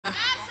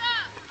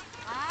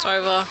It's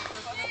over.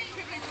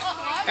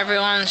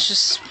 Everyone's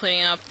just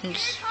splitting up and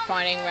just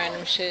finding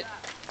random shit.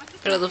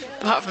 But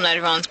apart from that,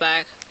 everyone's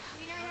back.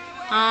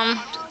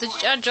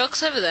 Our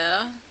jock's over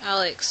there,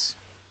 Alex.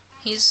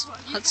 He's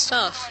hot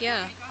stuff,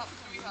 yeah.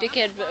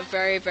 Dickhead, but a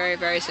very, very,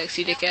 very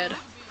sexy dickhead.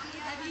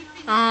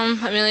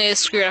 Amelia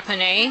screwed up her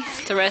knee.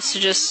 The rest are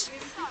just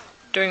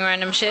doing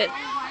random shit.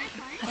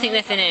 I think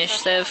they're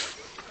finished.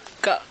 They've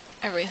got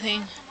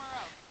everything.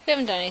 They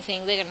haven't done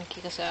anything. They're gonna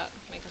kick us out,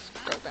 make us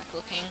go back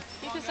looking.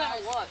 Kick us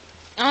out what?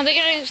 Oh, they're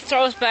gonna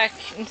throw us back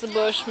into the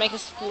bush, make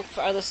us look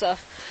for other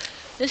stuff.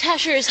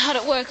 Natasha is hard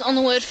at work on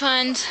the word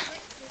find,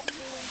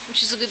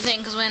 which is a good thing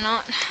because we're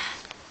not.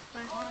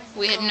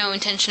 We had no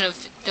intention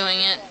of doing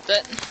it,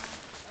 but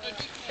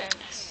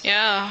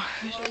yeah.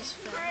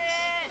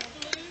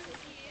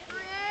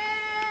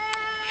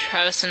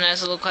 Travis and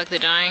Nazza look like they're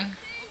dying.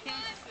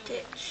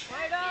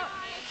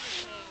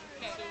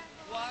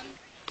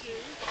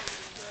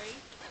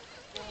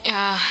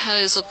 Yeah,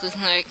 Ellie's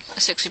looking like a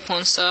sexy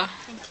porn star.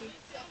 Thank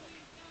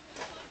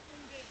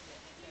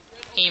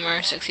you.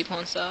 Emo, sexy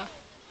porn star.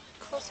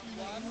 Was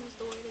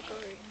the way to go.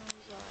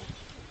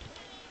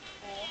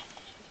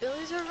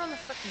 Billy's over on the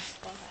fucking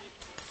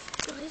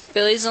slide.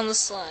 Billy's on the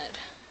slide.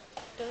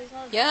 Billy's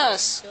on the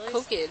Yes, slide.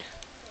 cool kid.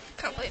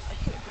 Can't believe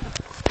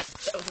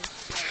that was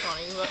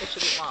funny, but it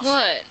shouldn't laugh.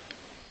 What?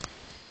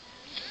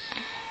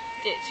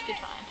 Ditch, good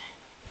find.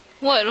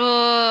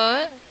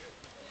 What?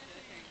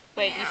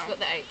 Wait, you forgot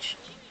the H.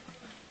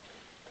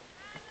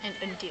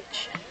 And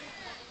ditch.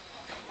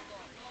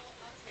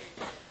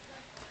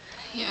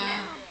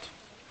 Yeah.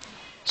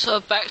 So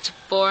back to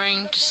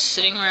boring, just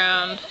sitting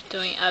around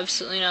doing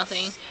absolutely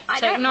nothing. I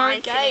don't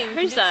mind game.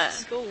 Who's that?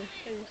 School.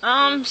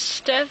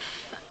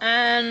 Steph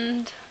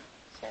and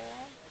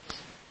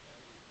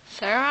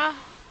Sarah?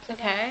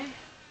 Okay.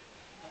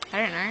 I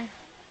don't know.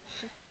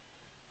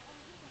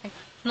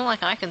 Not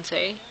like I can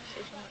see.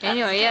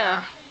 Anyway,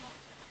 yeah.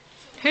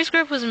 Whose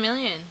group was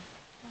Amelia in?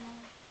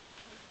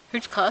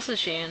 Whose class is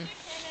she in?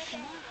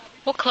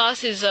 What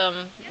class is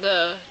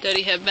the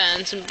dirty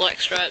headbands and black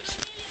stripes?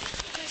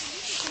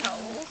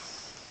 Oh.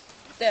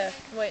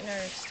 Steph. Wait, no,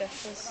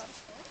 Steph was...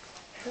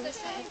 Who was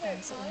the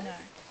headbands that we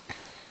know?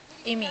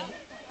 Emmy.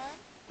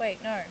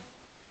 Wait, no.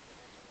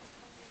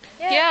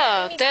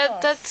 Yeah, Emmy's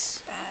class.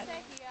 that's... Bad.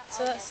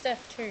 So that's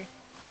Steph too.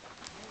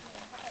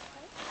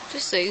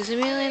 Just say, is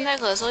Amelia in that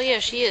class? Oh yeah,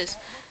 she is.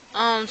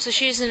 So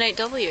she's in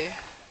 8W.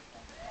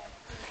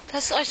 I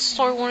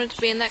so wanted to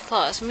be in that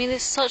class. I mean,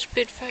 there's such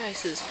big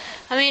faces.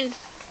 I mean,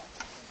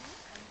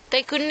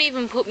 they couldn't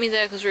even put me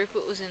there because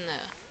Rupert was in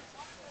there.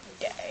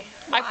 Gay.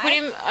 I put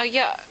him,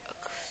 yeah.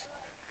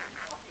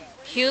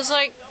 He was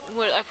like,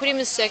 what? I put him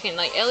as second.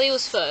 Like, Ellie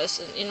was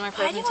first in my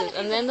preferences.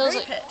 And then there was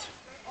like...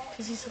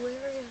 Because he's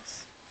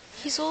hilarious.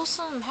 He's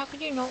awesome. How could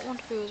you not want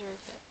to be with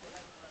Rupert?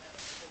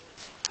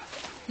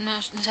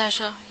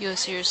 Natasha, you're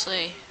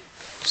seriously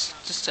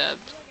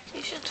disturbed.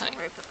 You should tell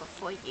Rupert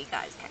before you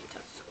guys came to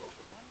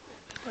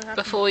school.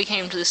 Before we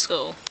came to the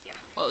school, yeah.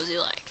 What was he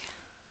like?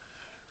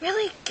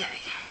 Really gay.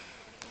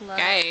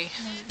 Gay.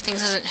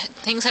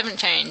 Things haven't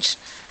changed.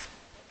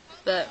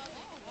 But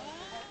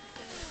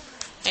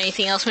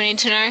anything else we need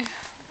to know?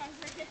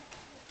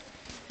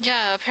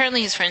 Yeah,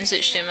 apparently his friends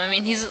ditched him. I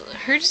mean,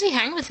 who does he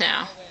hang with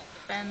now?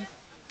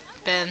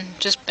 Ben,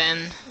 just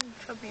Ben.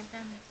 Probably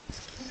Ben.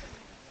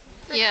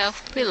 Yeah,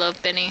 we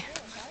love Benny.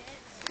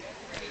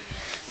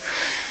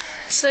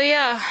 So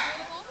yeah.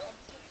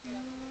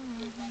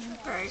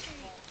 Right.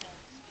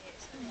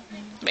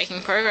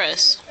 Making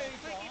progress.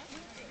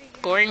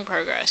 Boring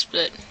progress,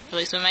 but at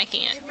least we're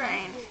making it.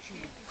 Brain.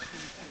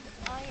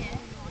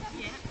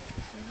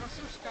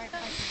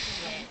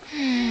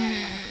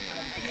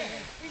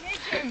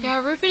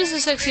 Yeah, Rupert is a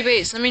sexy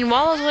beast. I mean,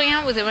 while I was hanging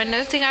out with him, I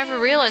don't think I ever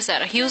realised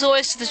that. He was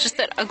always just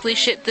that ugly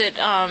shit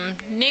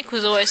that Nick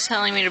was always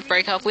telling me to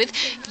break up with.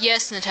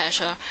 Yes,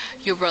 Natasha,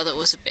 your brother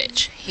was a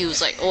bitch. He was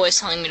like always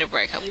telling me to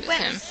break up with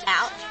him.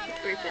 Out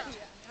with Rupert.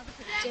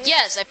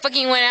 Yes, I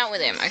fucking went out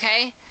with him,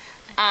 okay?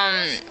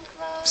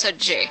 So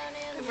did you.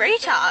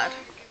 Retard.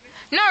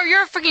 No,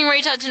 you're a freaking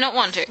retard to not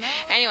want to.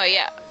 Anyway,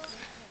 yeah.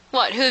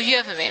 What? Who have you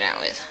ever been out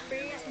with?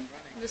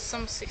 There's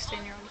some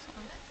 16-year-old.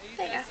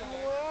 There you go.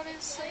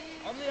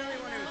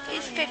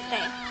 He's 15.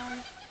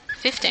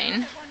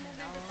 15?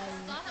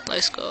 Low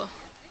score.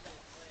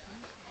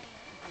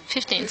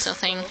 15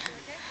 something.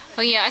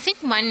 Oh yeah, I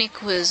think my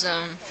Nick was,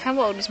 how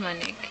old was my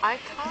Nick? I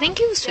think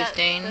he was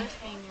 15.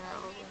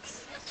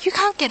 You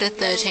can't get a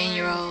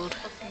 13-year-old.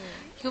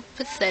 You're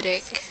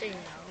pathetic.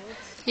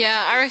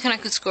 Yeah, I reckon I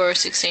could score a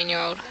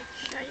 16-year-old.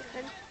 Yeah, you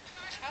could.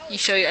 You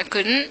sure I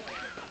couldn't?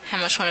 How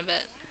much want to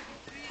bet?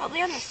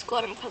 Probably only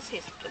scored him because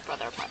he's the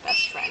brother of my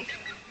best friend.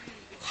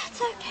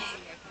 That's okay.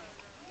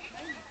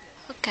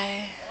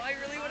 Okay.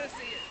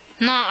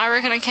 No, I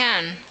reckon I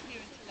can.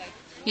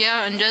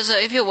 Yeah, and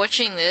Jezza, if you're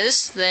watching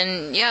this,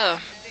 then yeah.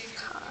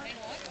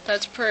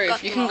 That's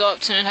proof. You can go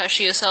up to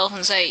Natasha yourself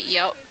and say,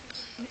 yep,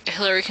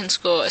 Hilary can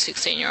score a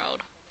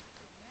 16-year-old.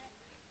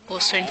 Or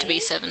soon to be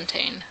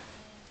 17.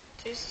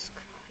 Jesus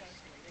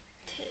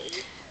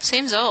Christ.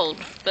 Seems old,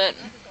 but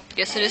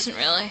Guess it isn't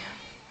really.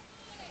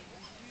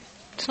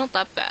 It's not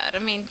that bad. I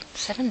mean,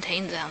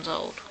 17 sounds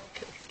old.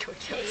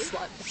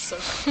 It's so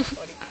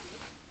funny.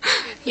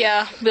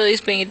 Yeah,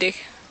 Billy's being a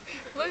dick.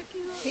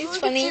 He's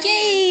funny.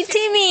 Yay,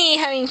 Timmy!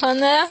 Having fun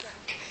there.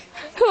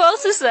 Who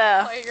else is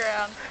there?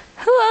 Playground.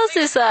 Who else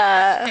is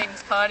there?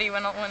 Peg's party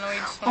when we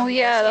just Oh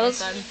yeah, that was...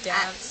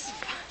 dance.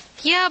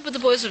 Yeah, but the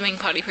boys were being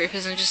party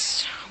poopers and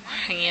just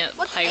hanging out at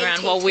the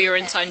playground while we were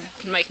inside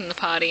making the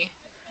party.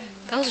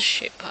 That was a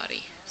shit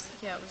party.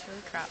 Yeah, it was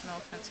really crap. No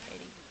offense,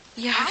 Katie.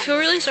 Yeah, I feel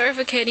really sorry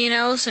for Katie and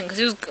Allison because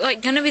it was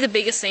like going to be the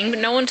biggest thing, but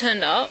no one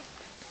turned up.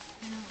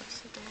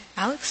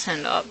 Alex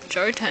turned up.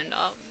 Joe turned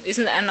up.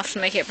 Isn't that enough to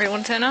make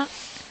everyone turn up?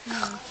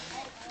 No.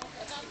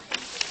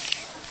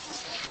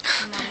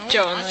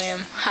 Joe and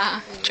Liam.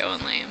 Ha, Joe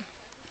and Liam.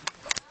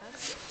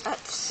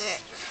 That's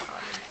sick.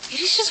 It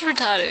is just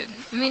retarded.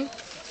 I mean,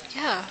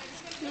 yeah.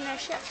 You know,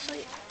 she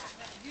actually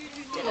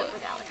did it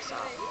with Alex.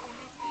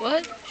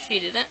 What? She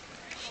didn't?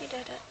 She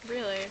did it.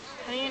 Really?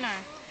 How do you know?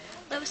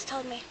 Lewis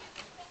told me.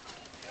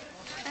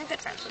 I'm good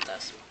friends with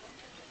those.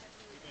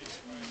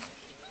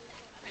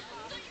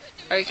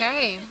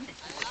 Okay.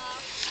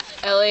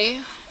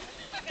 Ellie,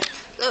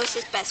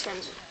 Lewis's best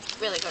friend's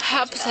really good how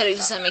friends with pathetic Alex.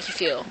 does that make you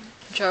feel?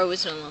 Joe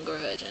is no longer a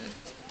virgin.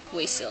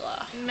 We still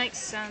are. It makes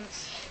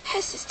sense.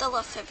 Her sister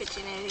lost her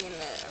virginity in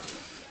the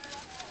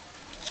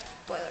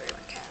boiler room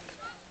camp.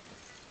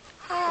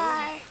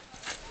 Hi.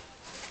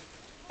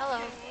 Hello.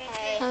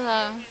 Hey,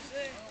 Hello.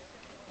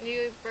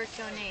 You broke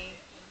your knee.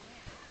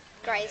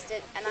 grazed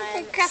it, and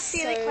I'm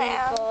Crusty the so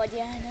clown. bored.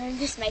 Yeah, I know.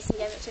 Miss Mason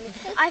gave it to me.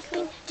 I've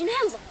been. Do you know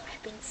how long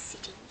I've been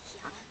sitting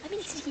here? I've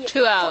been sitting here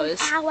 2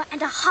 hours. for an hour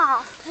and a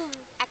half.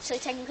 Actually,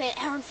 technically, an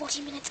hour and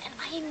 40 minutes, and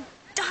I am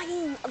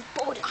dying of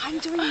boredom. I'm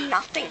doing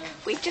nothing.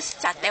 We've just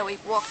sat there,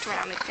 we've walked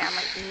around, we found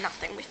like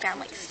nothing. We found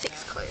like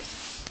 6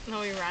 clues. No,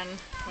 we ran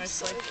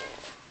mostly.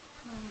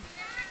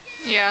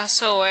 Yeah,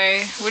 so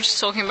we're just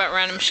talking about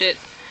random shit.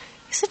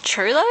 Is it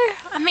true though?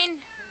 I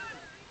mean,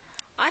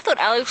 I thought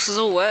Alex was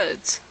all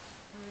words.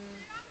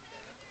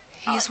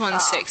 He's one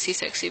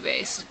sexy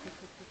beast.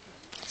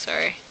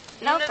 Sorry.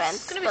 No It's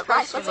offense, gonna be but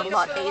life was a personal.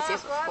 lot easier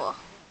before.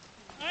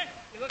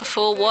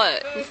 Before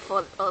what?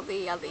 Before all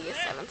the other year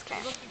 7s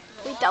came.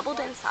 We doubled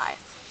in size.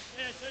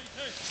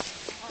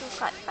 It was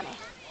quite funny.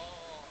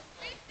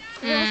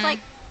 It was like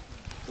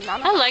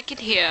none of I like it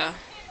here.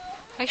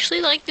 I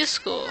actually like this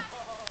school.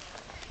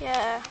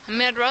 Yeah. I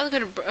mean, I'd rather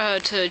go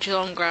to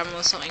Geelong Grammar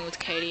or something with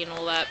Katie and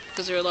all that,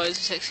 because there are loads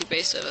of sexy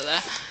beasts over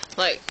there.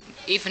 Like,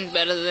 even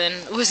better than,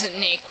 was it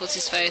Nick? What's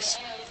his face?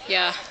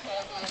 Yeah.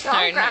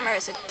 Geelong Grammar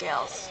is a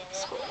girls'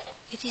 school.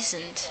 It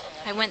isn't.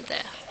 I went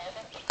there.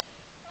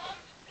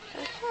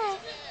 Okay.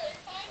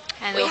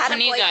 And We there were had a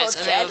plenty boy of guys, called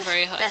and they Jed, were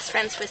very hot. best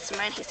friends with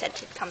Simone. He said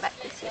he'd come back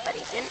this year, but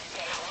he didn't.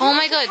 Oh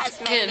my god,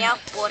 Tasmania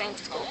boarding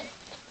school.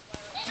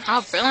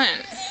 Oh,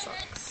 brilliant.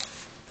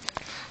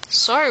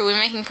 So, we're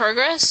making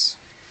progress?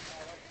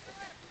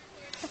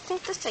 I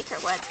think the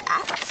secret word's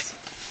ats.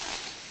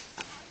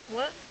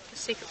 What? The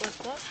secret was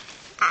what?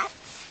 Ats.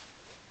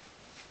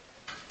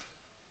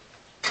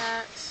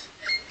 That.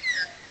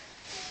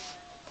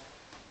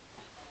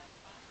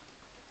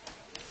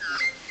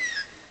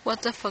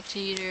 What the fuck do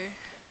you do?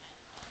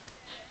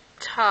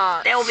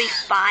 Tarts. There will be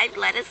 5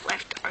 letters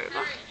left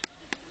over.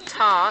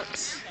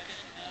 Tarts.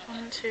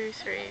 1, 2,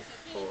 3,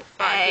 4,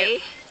 5. A.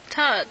 Yep.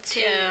 Tuts,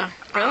 yeah.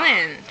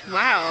 Brilliant.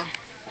 Wow.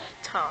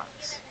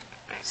 Tarts.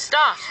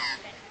 Start.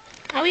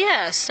 Oh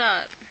yeah,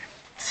 start.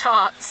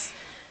 Tarts.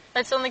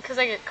 That's only because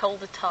I get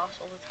called a tart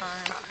all the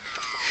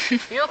time.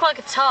 You look like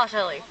a tart,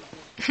 Ellie.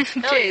 Ellie,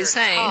 you're a Jeez,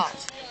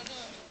 thanks.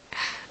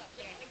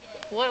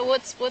 tart.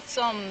 What's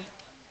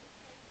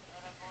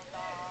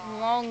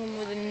long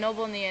with a knob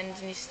on the end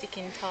and you stick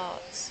in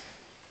tarts?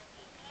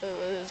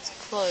 It's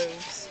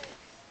cloves,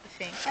 I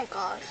think. Oh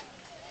god.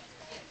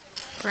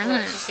 I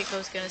Brilliant. think I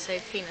was going to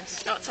say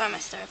penis. No, it's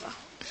almost over.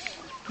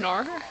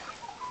 No?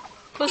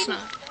 Of course not.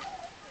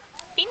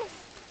 Penis.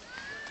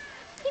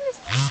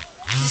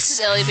 This is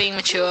Ellie being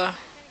mature.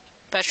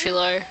 Battery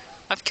low.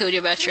 I've killed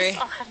your battery.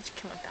 Oh, how did you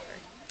kill my battery?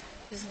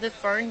 Is the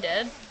phone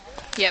dead?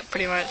 Yep,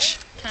 pretty much.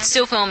 Can I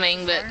Still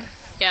filming, but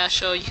yeah,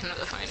 sure, you can have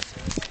the phone.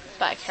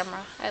 Bye,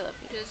 camera. I love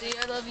you. Jezzy,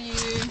 I love you.